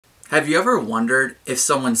Have you ever wondered if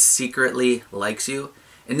someone secretly likes you?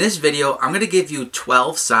 In this video, I'm going to give you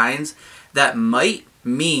 12 signs that might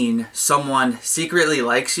mean someone secretly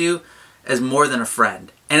likes you as more than a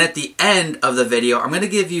friend. And at the end of the video, I'm going to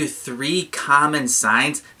give you 3 common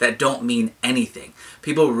signs that don't mean anything.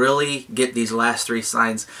 People really get these last 3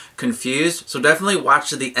 signs confused, so definitely watch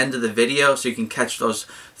to the end of the video so you can catch those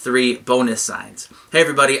 3 bonus signs. Hey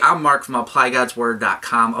everybody, I'm Mark from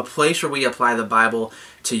ApplyGodsWord.com, a place where we apply the Bible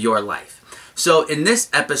to your life. So in this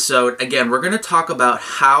episode, again, we're going to talk about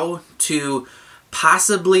how to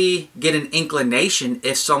possibly get an inclination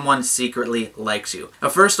if someone secretly likes you. Now,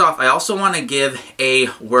 first off, I also want to give a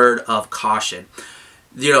word of caution.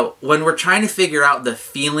 You know, when we're trying to figure out the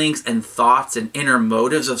feelings and thoughts and inner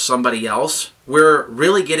motives of somebody else, we're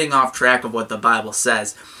really getting off track of what the Bible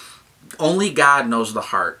says. Only God knows the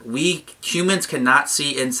heart. We humans cannot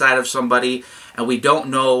see inside of somebody, and we don't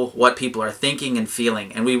know what people are thinking and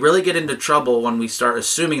feeling. And we really get into trouble when we start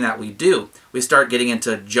assuming that we do. We start getting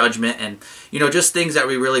into judgment and, just things that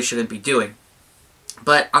we really shouldn't be doing.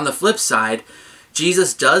 But on the flip side,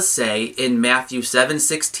 Jesus does say in Matthew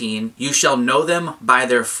 7:16, "You shall know them by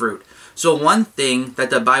their fruit." So one thing that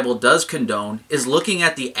the Bible does condone is looking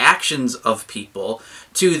at the actions of people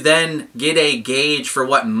to then get a gauge for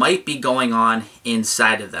what might be going on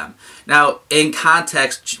inside of them. Now, in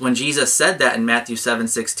context, when Jesus said that in Matthew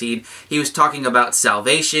 7:16, he was talking about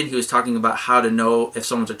salvation. He was talking about how to know if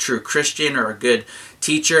someone's a true Christian or a good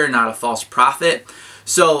teacher, not a false prophet.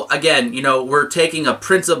 So again, we're taking a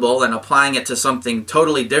principle and applying it to something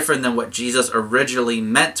totally different than what Jesus originally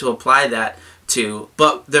meant to apply that to,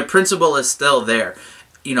 but the principle is still there.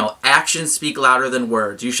 Actions speak louder than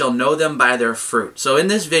words. You shall know them by their fruit. So in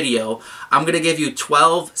this video, I'm going to give you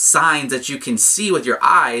 12 signs that you can see with your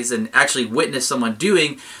eyes and actually witness someone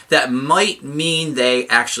doing that might mean they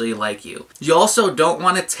actually like you. You also don't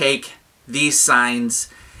want to take these signs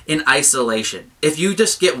in isolation. If you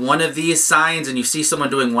just get one of these signs and you see someone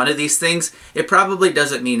doing one of these things, it probably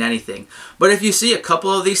doesn't mean anything. But if you see a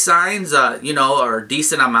couple of these signs, or a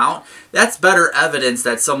decent amount, that's better evidence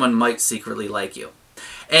that someone might secretly like you.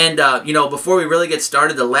 And, before we really get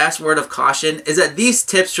started, the last word of caution is that these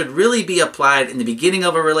tips should really be applied in the beginning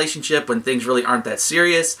of a relationship when things really aren't that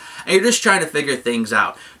serious and you're just trying to figure things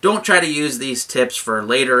out. Don't try to use these tips for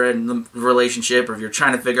later in the relationship, or if you're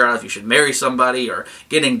trying to figure out if you should marry somebody or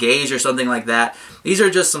get engaged or something like that. These are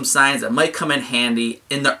just some signs that might come in handy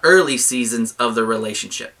in the early seasons of the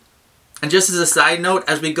relationship. And just as a side note,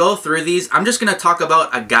 as we go through these, I'm just going to talk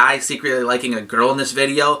about a guy secretly liking a girl in this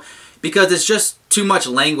video, because it's just too much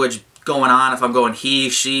language going on if I'm going he,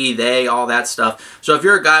 she, they, all that stuff. So if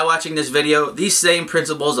you're a guy watching this video, these same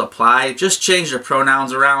principles apply. Just change the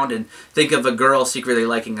pronouns around and think of a girl secretly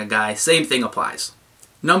liking a guy. Same thing applies.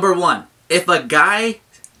 Number 1, if a guy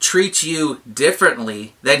treats you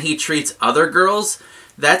differently than he treats other girls,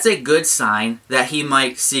 that's a good sign that he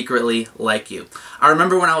might secretly like you. I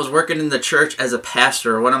remember when I was working in the church as a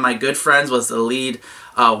pastor, one of my good friends was the lead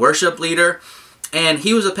worship leader. And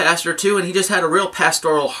he was a pastor too, and he just had a real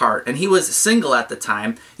pastoral heart. And he was single at the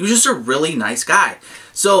time. He was just a really nice guy.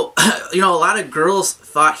 So, a lot of girls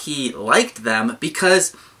thought he liked them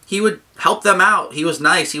because he would help them out. He was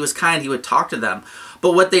nice, he was kind, he would talk to them.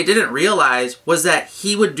 But what they didn't realize was that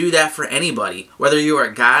he would do that for anybody. Whether you were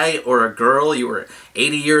a guy or a girl, you were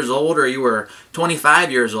 80 years old or you were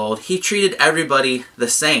 25 years old, he treated everybody the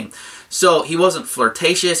same. So he wasn't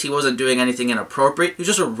flirtatious, he wasn't doing anything inappropriate. He was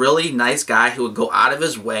just a really nice guy who would go out of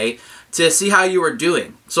his way to see how you were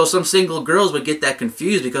doing. So some single girls would get that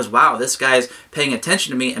confused because, wow, this guy's paying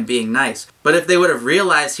attention to me and being nice. But if they would have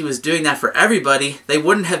realized he was doing that for everybody, they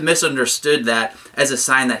wouldn't have misunderstood that as a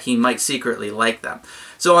sign that he might secretly like them.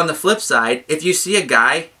 So on the flip side, if you see a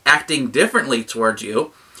guy acting differently towards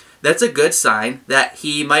you, that's a good sign that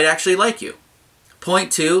he might actually like you.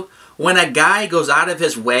 Point 2, when a guy goes out of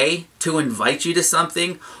his way to invite you to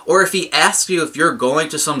something, or if he asks you if you're going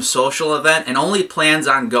to some social event and only plans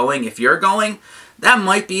on going if you're going, that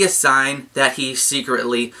might be a sign that he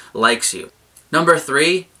secretly likes you. Number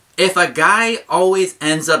 3, if a guy always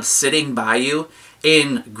ends up sitting by you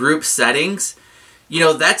in group settings,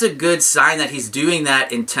 that's a good sign that he's doing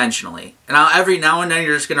that intentionally. And every now and then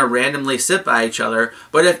you're just going to randomly sit by each other,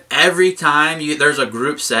 but if every time there's a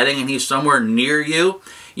group setting and he's somewhere near you,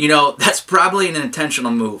 that's probably an intentional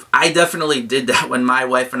move. I definitely did that when my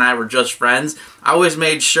wife and I were just friends. I always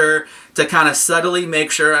made sure to kind of subtly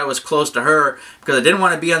make sure I was close to her because I didn't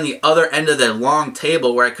want to be on the other end of the long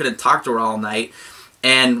table where I couldn't talk to her all night.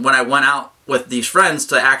 And when I went out with these friends,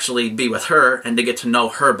 to actually be with her and to get to know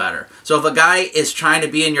her better. So if a guy is trying to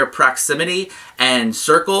be in your proximity and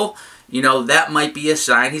circle, that might be a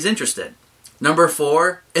sign he's interested. Number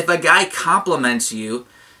 4, if a guy compliments you,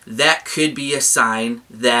 that could be a sign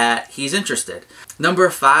that he's interested. Number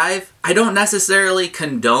 5, I don't necessarily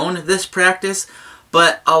condone this practice,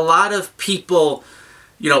 but a lot of people,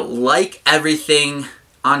 like everything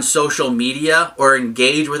on social media or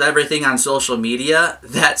engage with everything on social media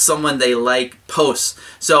that someone they like posts.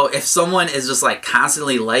 So if someone is just like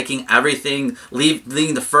constantly liking everything,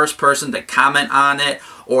 being the first person to comment on it,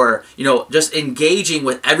 or just engaging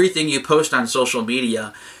with everything you post on social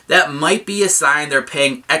media, that might be a sign they're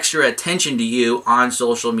paying extra attention to you on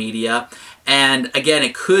social media. And again,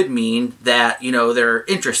 it could mean that they're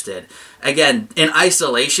interested. Again, in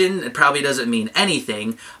isolation, it probably doesn't mean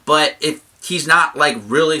anything, but if he's not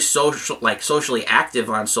really socially active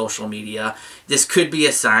on social media, this could be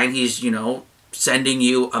a sign he's sending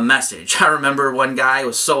you a message. I remember one guy, it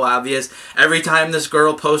was so obvious. Every time this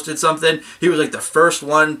girl posted something, he was like the first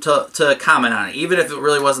one to comment on it. Even if it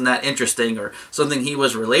really wasn't that interesting or something he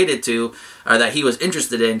was related to or that he was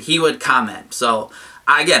interested in, he would comment. So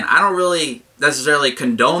again, I don't really necessarily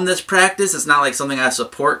condone this practice. It's not like something I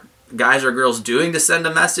support guys or girls doing to send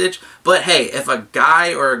a message. But hey, if a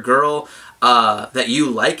guy or a girl that you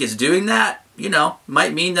like is doing that,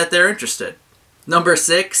 might mean that they're interested. Number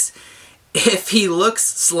 6, if he looks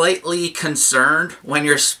slightly concerned when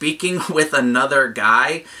you're speaking with another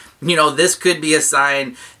guy, this could be a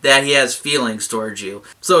sign that he has feelings towards you.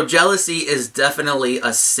 So jealousy is definitely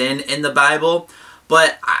a sin in the Bible,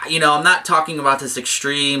 but I'm not talking about this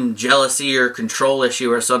extreme jealousy or control issue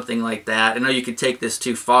or something like that. I know you could take this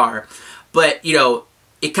too far, but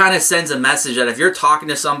it kind of sends a message that if you're talking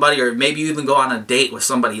to somebody, or maybe you even go on a date with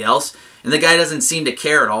somebody else and the guy doesn't seem to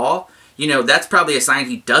care at all, that's probably a sign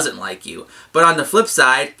he doesn't like you. But on the flip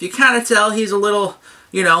side, if you kind of tell he's a little,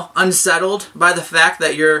 unsettled by the fact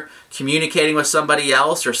that you're communicating with somebody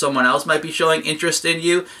else or someone else might be showing interest in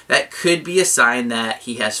you, that could be a sign that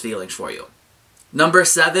he has feelings for you. Number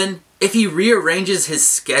 7, if he rearranges his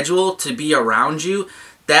schedule to be around you,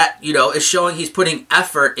 that, is showing he's putting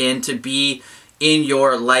effort in to be in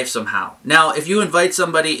your life somehow. Now, if you invite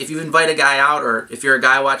a guy out, or if you're a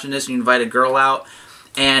guy watching this and you invite a girl out,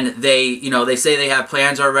 and they say they have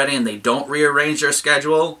plans already and they don't rearrange their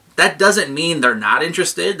schedule, that doesn't mean they're not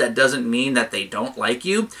interested. That doesn't mean that they don't like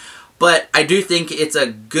you. But I do think it's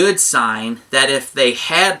a good sign that if they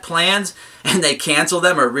had plans and they cancel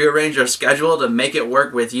them or rearrange their schedule to make it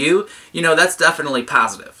work with you, that's definitely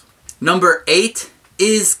positive. Number 8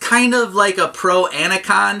 is kind of like a pro and a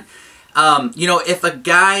con. If a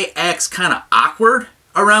guy acts kind of awkward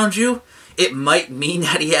around you, it might mean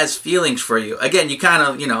that he has feelings for you. Again, you kind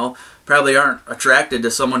of, probably aren't attracted to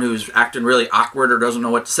someone who's acting really awkward or doesn't know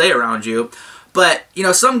what to say around you. But,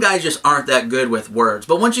 some guys just aren't that good with words.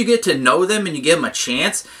 But once you get to know them and you give them a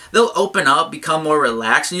chance, they'll open up, become more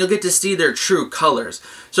relaxed, and you'll get to see their true colors.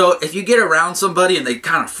 So if you get around somebody and they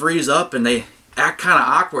kind of freeze up and they act kind of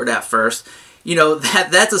awkward at first,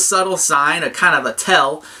 that's a subtle sign, a kind of a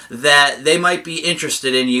tell that they might be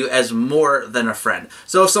interested in you as more than a friend.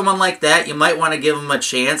 So if someone like that, you might want to give them a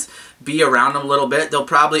chance, be around them a little bit. They'll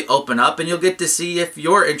probably open up and you'll get to see if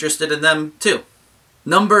you're interested in them too.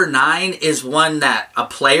 Number 9 is one that a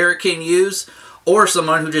player can use, or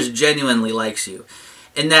someone who just genuinely likes you,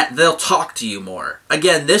 in that they'll talk to you more.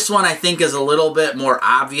 Again, this one I think is a little bit more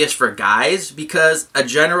obvious for guys, because a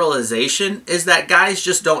generalization is that guys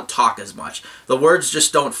just don't talk as much. The words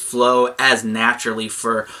just don't flow as naturally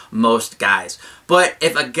for most guys. But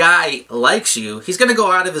if a guy likes you, he's going to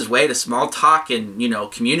go out of his way to small talk and,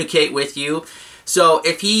 communicate with you. So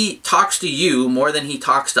if he talks to you more than he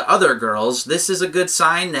talks to other girls, this is a good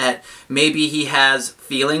sign that maybe he has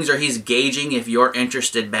feelings, or he's gauging if you're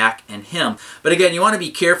interested back in him. But again, you want to be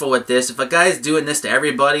careful with this. If a guy's doing this to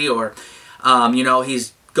everybody, or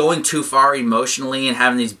he's going too far emotionally and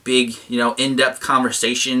having these big, in-depth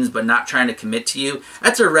conversations but not trying to commit to you,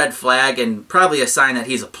 that's a red flag and probably a sign that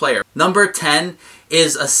he's a player. Number 10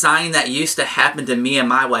 is a sign that used to happen to me and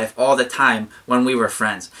my wife all the time when we were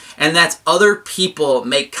friends. And that's other people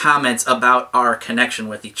make comments about our connection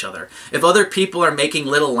with each other. If other people are making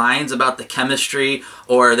little lines about the chemistry,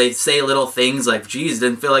 or they say little things like, geez,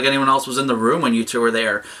 didn't feel like anyone else was in the room when you two were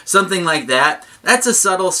there, something like that, that's a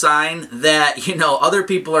subtle sign that, other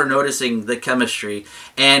people are noticing the chemistry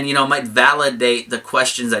and, might validate the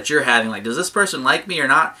questions that you're having. Like, does this person like me or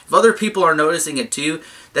not? If other people are noticing it too,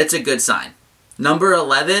 that's a good sign. Number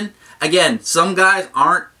 11, again, some guys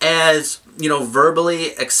aren't as, verbally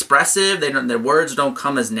expressive. Their words don't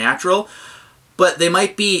come as natural, but they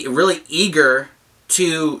might be really eager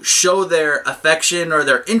to show their affection or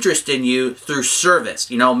their interest in you through service.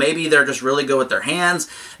 You know, maybe they're just really good with their hands.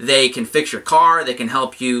 They can fix your car. They can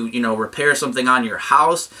help you, you know, repair something on your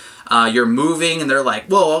house. You're moving and they're like,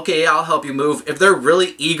 well, okay, I'll help you move. If they're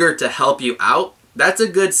really eager to help you out, that's a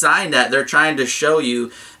good sign that they're trying to show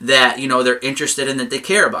you that, you know, they're interested and that they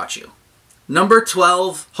care about you. Number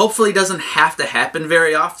 12, hopefully doesn't have to happen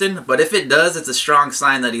very often, but if it does, it's a strong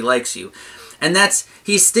sign that he likes you. And that's,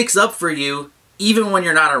 he sticks up for you even when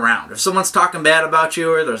you're not around. If someone's talking bad about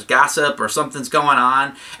you or there's gossip or something's going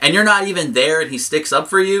on and you're not even there and he sticks up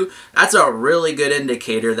for you, that's a really good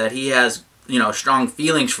indicator that he has, you know, strong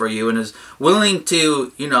feelings for you and is willing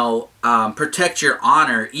to, you know, protect your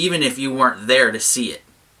honor even if you weren't there to see it.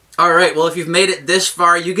 Alright, well, if you've made it this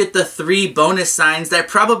far, you get the 3 bonus signs that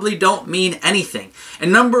probably don't mean anything.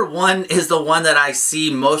 And number 1 is the one that I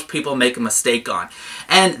see most people make a mistake on.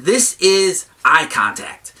 And this is eye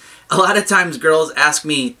contact. A lot of times girls ask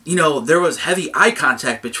me, you know, there was heavy eye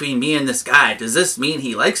contact between me and this guy. Does this mean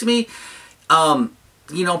he likes me?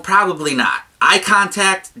 You know, probably not. Eye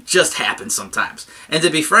contact just happens sometimes. And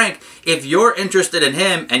to be frank, if you're interested in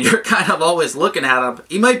him and you're kind of always looking at him,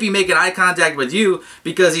 he might be making eye contact with you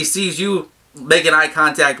because he sees you making eye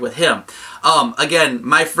contact with him. Again,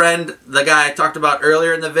 my friend, the guy I talked about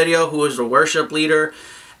earlier in the video who was a worship leader,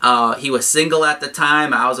 he was single at the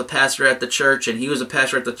time. I was a pastor at the church and he was a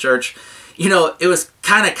pastor at the church. You know, it was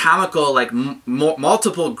kind of comical, like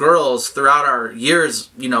multiple girls throughout our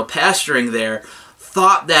years, you know, pastoring there,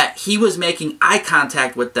 thought that he was making eye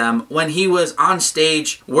contact with them when he was on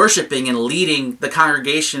stage worshiping and leading the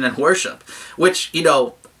congregation in worship, which, you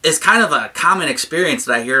know, is kind of a common experience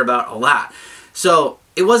that I hear about a lot. So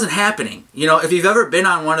it wasn't happening. You know, if you've ever been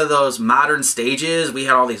on one of those modern stages, we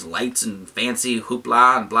had all these lights and fancy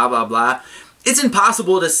hoopla and blah, blah, blah. It's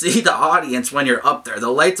impossible to see the audience when you're up there. The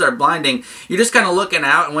lights are blinding. You're just kind of looking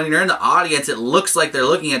out, and when you're in the audience, it looks like they're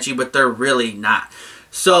looking at you, but they're really not.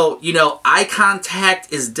 So, you know, eye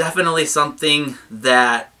contact is definitely something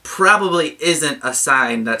that probably isn't a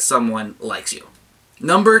sign that someone likes you.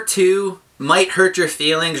 Number 2 might hurt your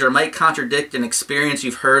feelings or might contradict an experience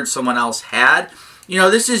you've heard someone else had. You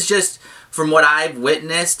know, this is just from what I've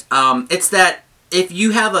witnessed. It's that if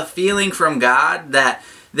you have a feeling from God that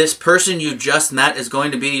this person you just met is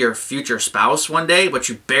going to be your future spouse one day, but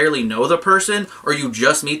you barely know the person, or you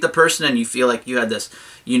just meet the person and you feel like you had this,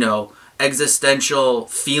 you know, existential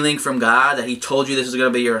feeling from God that he told you this is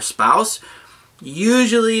going to be your spouse,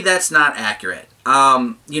 usually that's not accurate.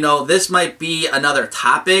 You know, this might be another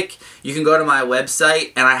topic. You can go to my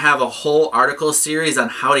website and I have a whole article series on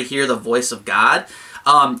how to hear the voice of God.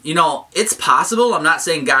 You know, it's possible. I'm not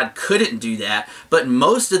saying God couldn't do that, but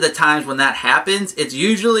most of the times when that happens, it's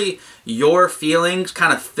usually your feelings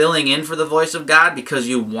kind of filling in for the voice of God because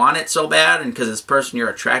you want it so bad and because this person, you're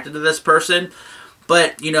attracted to this person.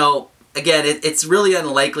 But, you know, again, it's really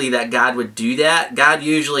unlikely that God would do that. God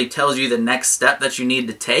usually tells you the next step that you need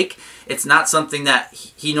to take. It's not something that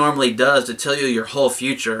he normally does to tell you your whole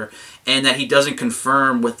future and that he doesn't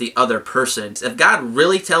confirm with the other person. If God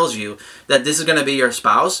really tells you that this is going to be your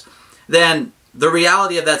spouse, then the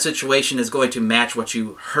reality of that situation is going to match what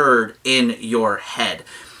you heard in your head.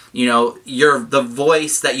 You know, the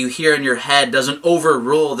voice that you hear in your head doesn't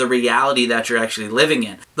overrule the reality that you're actually living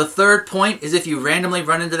in. The third point is if you randomly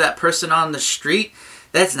run into that person on the street,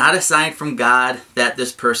 that's not a sign from God that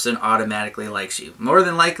this person automatically likes you. More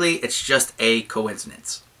than likely, it's just a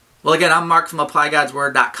coincidence. Well, again, I'm Mark from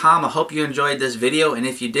ApplyGodsWord.com. I hope you enjoyed this video, and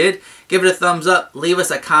if you did, give it a thumbs up, leave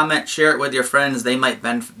us a comment, share it with your friends. They might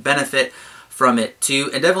benefit from it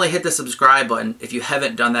too, and definitely hit the subscribe button if you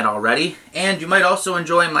haven't done that already. And you might also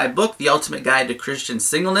enjoy my book, The Ultimate Guide to Christian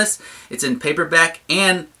Singleness. It's in paperback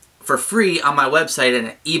and for free on my website in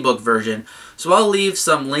an ebook version. So I'll leave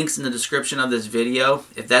some links in the description of this video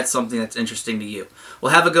if that's something that's interesting to you.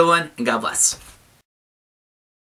 Well, have a good one, and God bless.